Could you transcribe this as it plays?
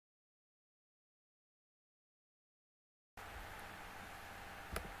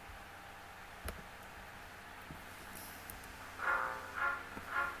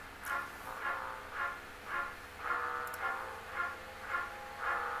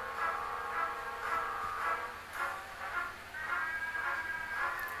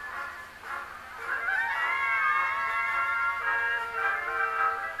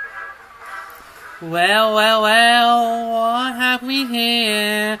Well, well, well, what have we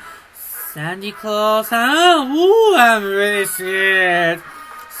here? Santa Claus, huh? Ooh, I'm really scared.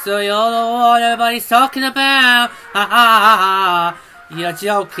 So you're the one everybody's talking about? Ha ha ha ha. You're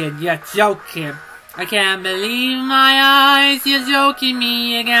joking, you're joking. I can't believe my eyes, you're joking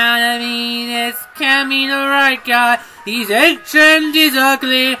me. You gotta be, this can't be the right guy. He's ancient, he's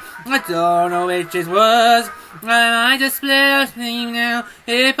ugly. I don't know which is worse. I might just split a thing now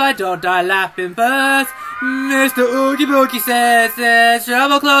if I don't die laughing first. Mr. Oogie Boogie says there's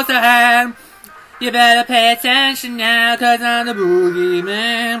trouble close at hand. You better pay attention now, 'cause I'm the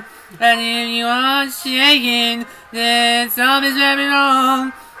boogeyman. And if you aren't shaking, then something's very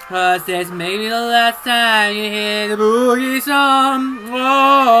wrong. 'Cause this may be the last time you hear the boogie song.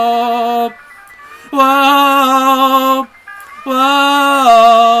 Whoa, whoa,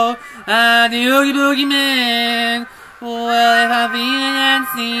 whoa. I'm the Oogie Boogie Man. Well, if I'm feeling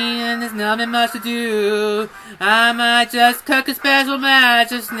antsy and there's nothing much to do, I might just cook a special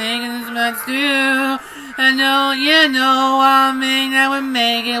batch of snake and smut stew. And you know, one thing that would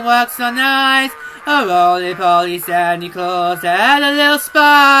make it work so nice, a roly-poly Santa Claus had a little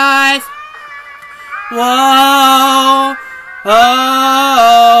spice. Whoa,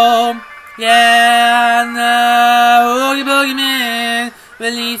 oh, yeah, the Oogie Boogie Man.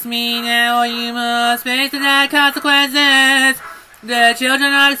 Release me now or you must face the bad consequences. The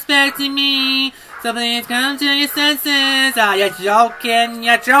children are expecting me, so please come to your senses. Ah, you're joking,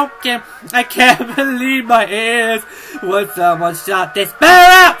 you're joking. I can't believe my ears. When someone shot this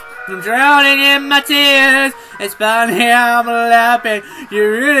bear up, I'm drowning in my tears. It's funny I'm laughing, you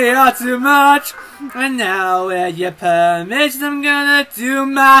really are too much. And now with your permission I'm gonna do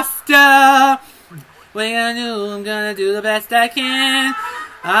my stuff. What you gonna do? I'm gonna do the best I can.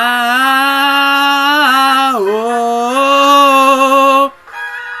 Ah, oh.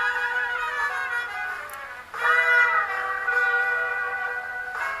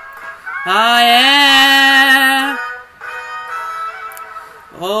 Ah, yeah.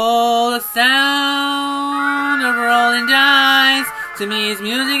 Oh, the sound of rolling dice to me is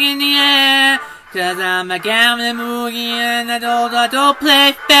music in the air. 'Cause I'm a gambling boogie and I don't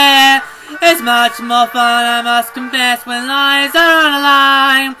play fair. It's much more fun, I must confess, when lies are on the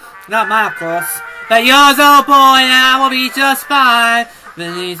line. Not mine, of course, but yours, oh boy, I will be just fine.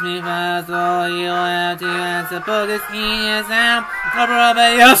 Release me fast, all you have to answer, put this here sound. Oh,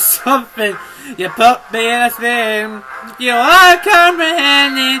 brother, you're something, you put me in a spin. You are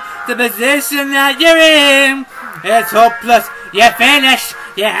comprehending the position that you're in. It's hopeless, you're finished,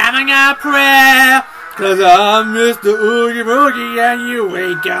 you haven't got a prayer. 'Cause I'm Mr. Oogie Boogie and you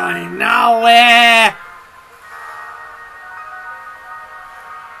ain't going nowhere.